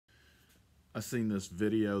I seen this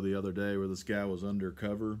video the other day where this guy was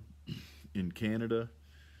undercover in Canada.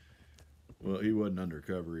 Well, he wasn't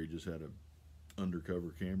undercover. He just had a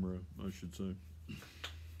undercover camera, I should say.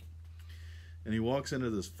 And he walks into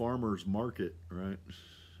this farmer's market, right?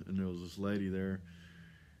 And there was this lady there.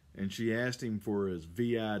 And she asked him for his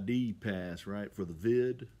VID pass, right? For the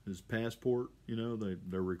vid, his passport. You know,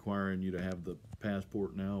 they're requiring you to have the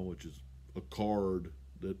passport now, which is a card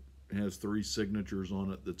that has 3 signatures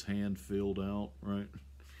on it that's hand filled out, right?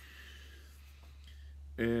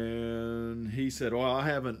 And he said, "Well, I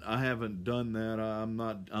haven't done that. I'm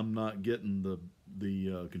not getting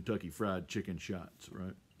the Kentucky Fried Chicken shots,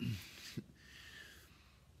 right?"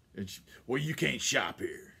 And she, "Well, you can't shop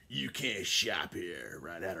here. You can't shop here."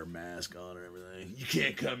 Right, had her mask on and everything. "You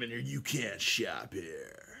can't come in here. You can't shop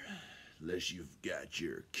here unless you've got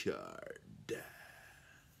your card."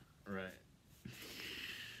 Right.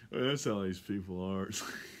 Well, that's how these people are. It's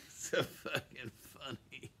so fucking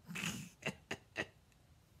funny.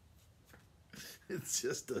 It's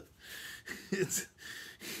just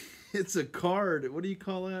it's a card. What do you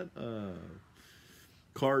call that?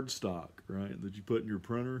 Card stock, right? That you put in your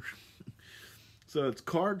printer. So it's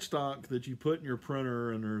card stock that you put in your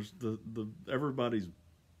printer, and there's the everybody's,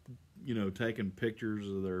 you know, taking pictures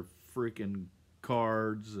of their freaking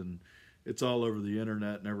cards, and it's all over the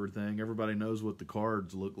internet and everything. Everybody knows what the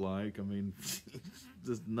cards look like. I mean,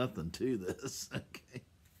 there's nothing to this. Okay.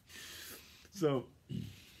 So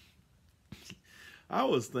I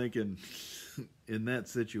was thinking, in that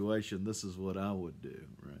situation, this is what I would do,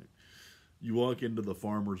 right? You walk into the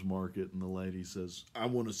farmer's market and the lady says, "I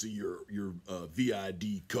want to see your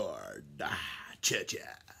VID card."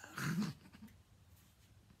 Cha-cha.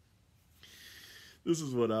 This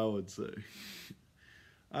is what I would say.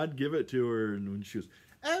 I'd give it to her, and when she goes,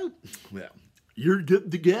 "Oh, well, you're good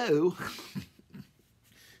to go,"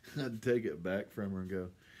 I'd take it back from her and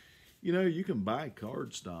go, "You know, you can buy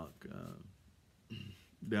card stock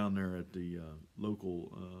down there at the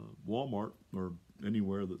local Walmart or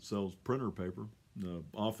anywhere that sells printer paper,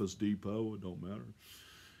 Office Depot, it don't matter.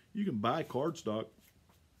 You can buy card stock.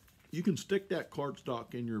 You can stick that card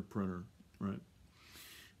stock in your printer, right?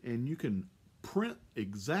 And you can print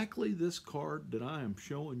exactly this card that I am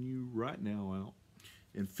showing you right now out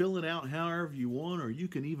and fill it out however you want, or you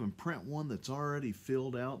can even print one that's already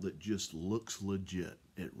filled out that just looks legit.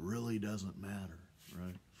 It really doesn't matter,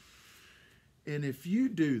 right? And if you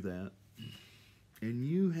do that, and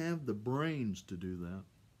you have the brains to do that,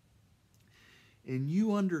 and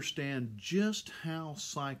you understand just how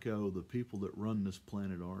psycho the people that run this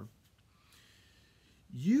planet are,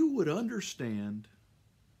 you would understand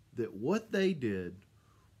that what they did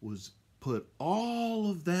was put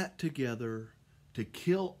all of that together to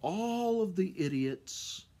kill all of the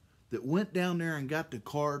idiots that went down there and got the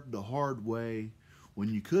card the hard way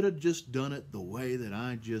when you could have just done it the way that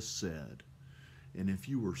I just said. And if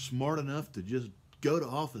you were smart enough to just go to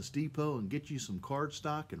Office Depot and get you some card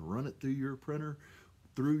stock and run it through your printer,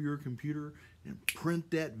 through your computer, and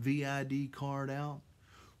print that VID card out,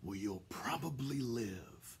 well, you'll probably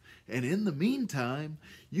live. And in the meantime,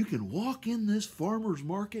 you can walk in this farmer's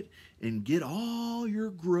market and get all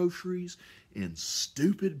your groceries, and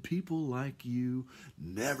stupid people like you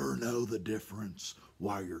never know the difference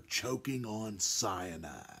while you're choking on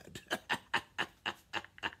cyanide.